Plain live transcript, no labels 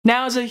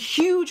Now, as a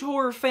huge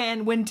horror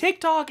fan, when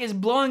TikTok is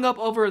blowing up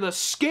over the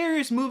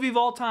scariest movie of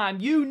all time,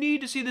 you need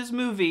to see this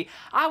movie,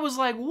 I was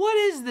like, what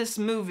is this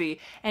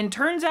movie? And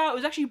turns out it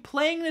was actually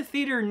playing in the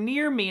theater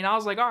near me, and I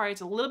was like, alright,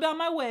 it's a little bit on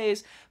my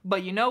ways,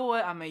 but you know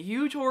what? I'm a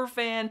huge horror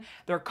fan.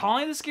 They're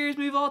calling it the scariest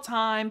movie of all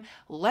time.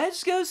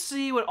 Let's go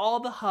see what all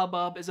the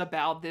hubbub is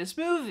about this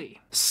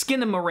movie.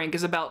 Skinamarink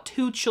is about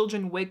two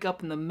children wake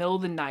up in the middle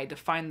of the night to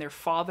find their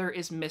father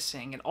is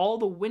missing, and all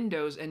the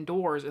windows and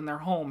doors in their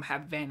home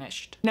have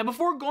vanished. Now,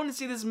 before going to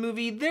see this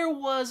movie, there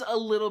was a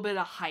little bit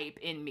of hype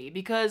in me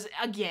because,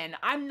 again,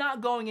 I'm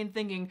not going in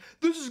thinking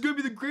this is gonna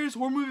be the greatest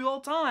horror movie of all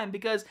time,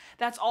 because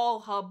that's all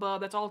hubbub,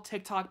 that's all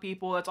TikTok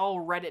people, that's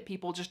all Reddit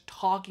people just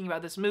talking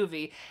about this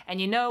movie. And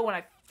you know, when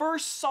I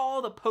first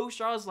saw the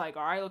poster, I was like,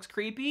 alright, looks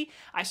creepy.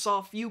 I saw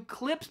a few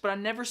clips, but I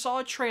never saw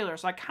a trailer,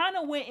 so I kind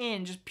of went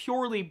in just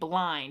purely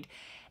blind.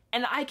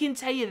 And I can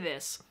tell you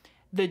this,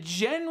 the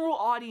general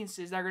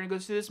audiences that are going to go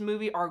see this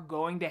movie are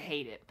going to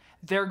hate it.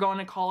 They're going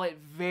to call it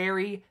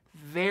very,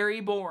 very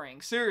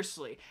boring,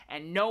 seriously.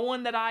 And no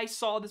one that I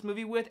saw this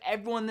movie with,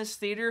 everyone in this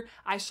theater,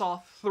 I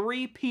saw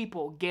 3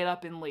 people get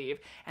up and leave.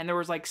 And there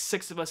was like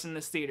 6 of us in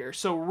this theater.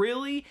 So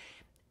really,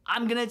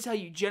 I'm going to tell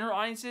you, general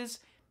audiences,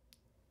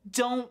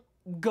 don't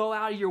go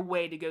out of your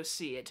way to go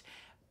see it.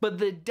 But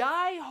the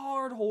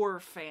die-hard horror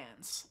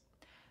fans,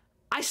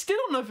 I still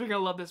don't know if you're going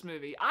to love this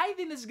movie. I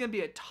think this is going to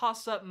be a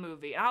toss-up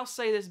movie, and I'll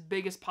say this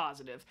biggest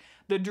positive.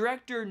 The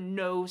director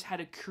knows how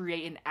to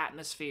create an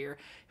atmosphere.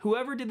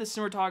 Whoever did the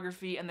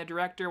cinematography and the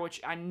director, which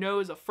I know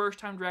is a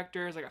first-time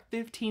director, is like a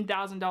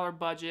 $15,000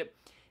 budget,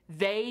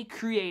 they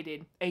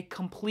created a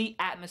complete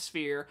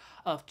atmosphere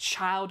of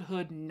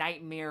childhood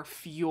nightmare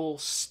fuel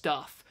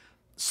stuff.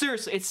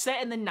 Seriously, it's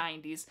set in the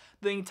 90s.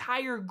 The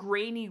entire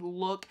grainy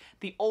look,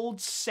 the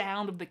old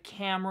sound of the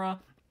camera.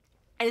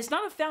 And it's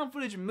not a found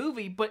footage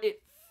movie, but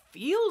it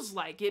feels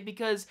like it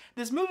because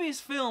this movie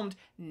is filmed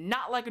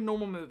not like a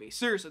normal movie.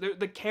 Seriously,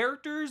 the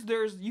characters,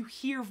 you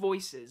hear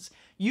voices.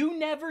 You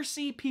never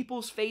see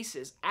people's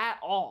faces at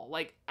all.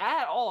 Like,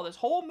 at all. This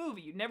whole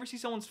movie, you never see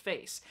someone's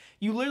face.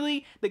 You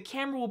literally, the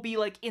camera will be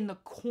like in the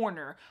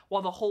corner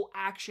while the whole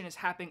action is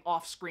happening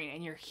off screen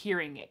and you're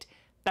hearing it.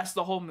 That's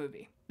the whole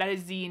movie. That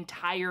is the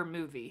entire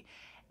movie.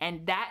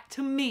 And that,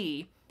 to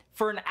me,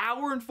 for an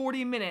hour and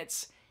 40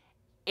 minutes,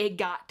 it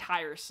got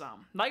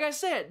tiresome. Like I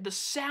said, the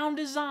sound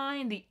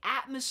design, the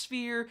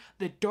atmosphere,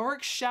 the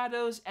dark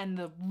shadows, and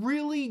the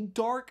really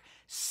dark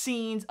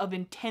scenes of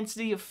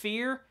intensity of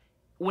fear,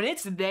 when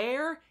it's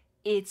there,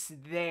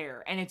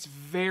 and it's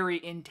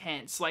very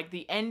intense. Like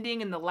the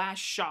ending and the last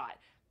shot,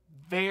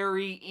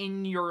 very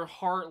in your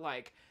heart,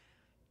 like,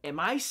 am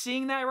I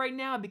seeing that right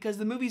now? Because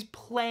the movie's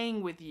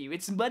playing with you.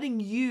 It's letting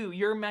you,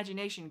 your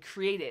imagination,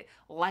 create it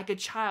like a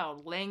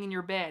child laying in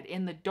your bed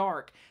in the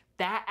dark.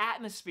 That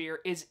atmosphere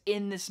is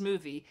in this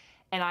movie,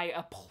 and I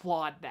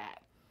applaud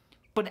that.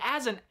 But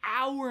as an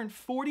hour and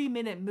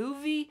 40-minute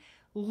movie,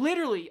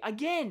 literally,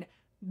 again,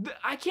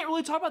 I can't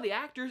really talk about the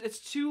actors. It's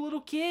 2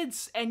 little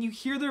kids, and you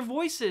hear their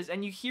voices,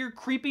 and you hear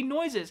creepy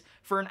noises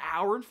for an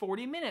hour and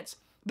 40 minutes.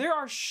 There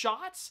are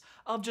shots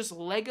of just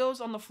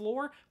Legos on the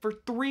floor for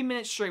 3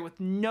 minutes straight with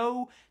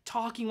no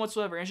talking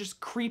whatsoever. It's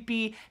just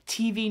creepy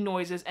TV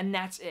noises, and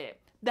that's it.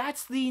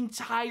 That's the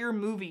entire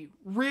movie,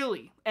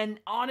 really. And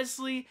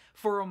honestly,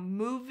 for a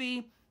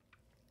movie,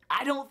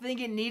 I don't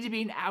think it needed to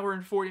be an hour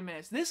and 40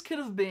 minutes. This could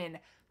have been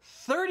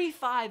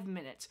 35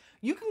 minutes.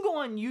 You can go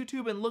on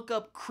YouTube and look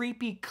up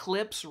creepy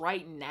clips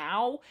right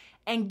now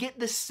and get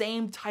the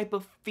same type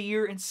of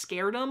fear and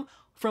scaredom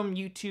from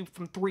YouTube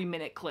from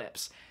 3-minute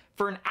clips.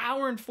 For an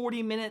hour and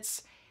 40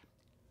 minutes,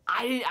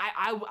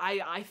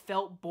 I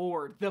felt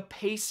bored. The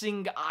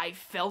pacing, I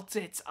felt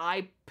it.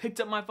 I picked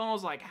up my phone, I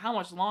was like, how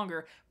much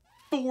longer?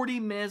 40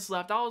 minutes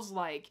left. I was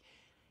like,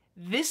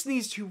 this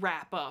needs to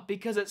wrap up,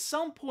 because at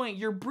some point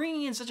you're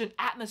bringing in such an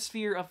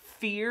atmosphere of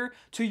fear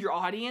to your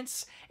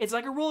audience. It's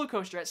like a roller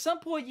coaster. At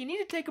some point you need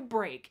to take a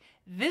break.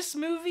 This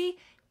movie,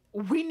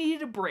 we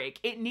needed a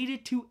break. It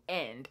needed to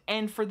end.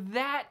 And for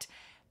that,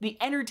 the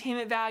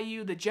entertainment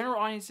value, the general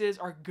audiences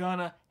are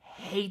gonna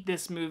hate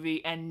this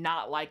movie and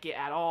not like it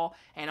at all.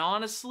 And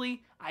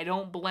honestly, I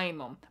don't blame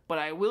them. But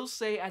I will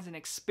say, as an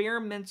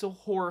experimental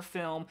horror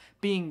film,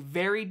 being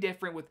very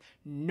different with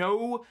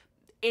no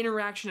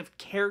interaction of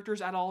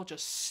characters at all,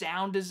 just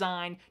sound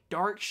design,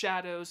 dark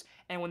shadows,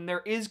 and when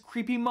there is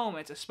creepy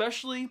moments,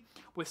 especially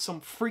with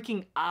some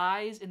freaking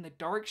eyes in the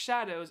dark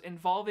shadows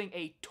involving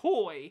a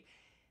toy,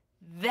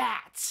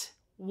 that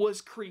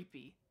was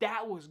creepy.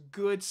 That was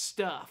good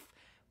stuff.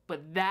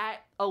 But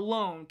that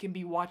alone can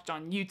be watched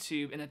on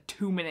YouTube in a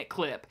 2-minute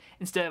clip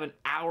instead of an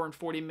hour and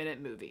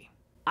 40-minute movie.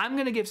 I'm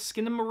gonna give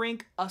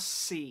Skinamarink a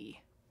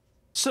C.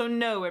 So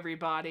no,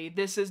 everybody,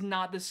 this is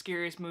not the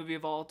scariest movie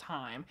of all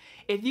time.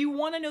 If you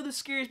want to know the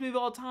scariest movie of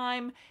all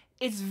time,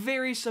 it's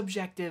very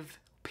subjective.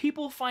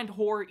 People find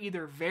horror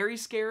either very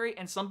scary,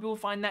 and some people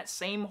find that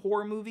same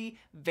horror movie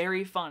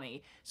very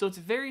funny. So it's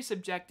very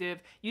subjective.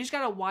 You just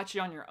gotta watch it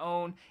on your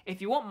own.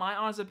 If you want my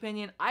honest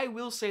opinion, I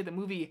will say the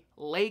movie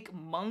Lake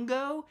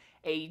Mungo,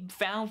 a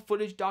found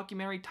footage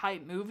documentary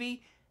type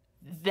movie,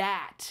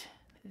 that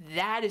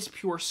is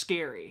pure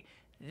scary.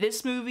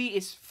 This movie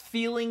is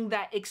feeling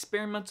that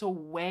experimental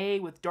way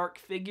with dark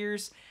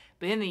figures,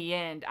 but in the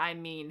end, I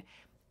mean,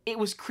 it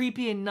was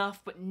creepy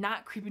enough, but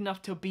not creepy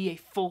enough to be a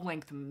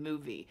full-length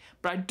movie.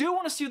 But I do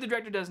want to see what the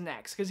director does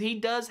next, because he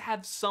does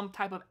have some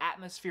type of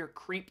atmosphere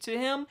creep to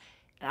him,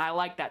 and I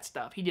like that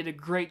stuff. He did a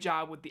great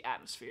job with the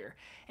atmosphere.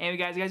 Anyway,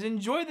 guys,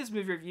 enjoyed this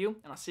movie review,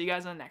 and I'll see you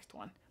guys on the next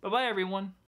one. Bye-bye, everyone.